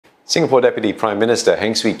Singapore Deputy Prime Minister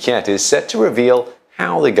Heng Swee Keat is set to reveal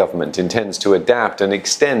how the government intends to adapt and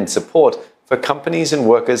extend support for companies and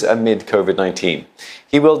workers amid COVID-19.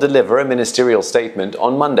 He will deliver a ministerial statement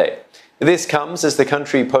on Monday. This comes as the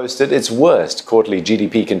country posted its worst quarterly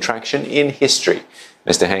GDP contraction in history.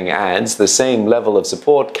 Mr. Heng adds the same level of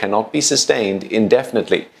support cannot be sustained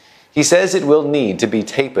indefinitely. He says it will need to be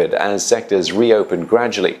tapered as sectors reopen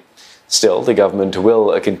gradually. Still, the government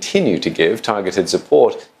will continue to give targeted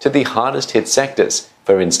support to the hardest hit sectors,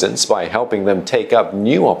 for instance, by helping them take up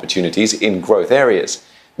new opportunities in growth areas.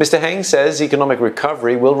 Mr. Heng says economic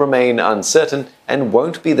recovery will remain uncertain and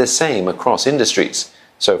won't be the same across industries.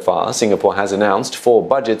 So far, Singapore has announced 4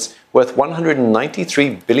 budgets worth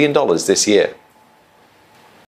 $193 billion this year.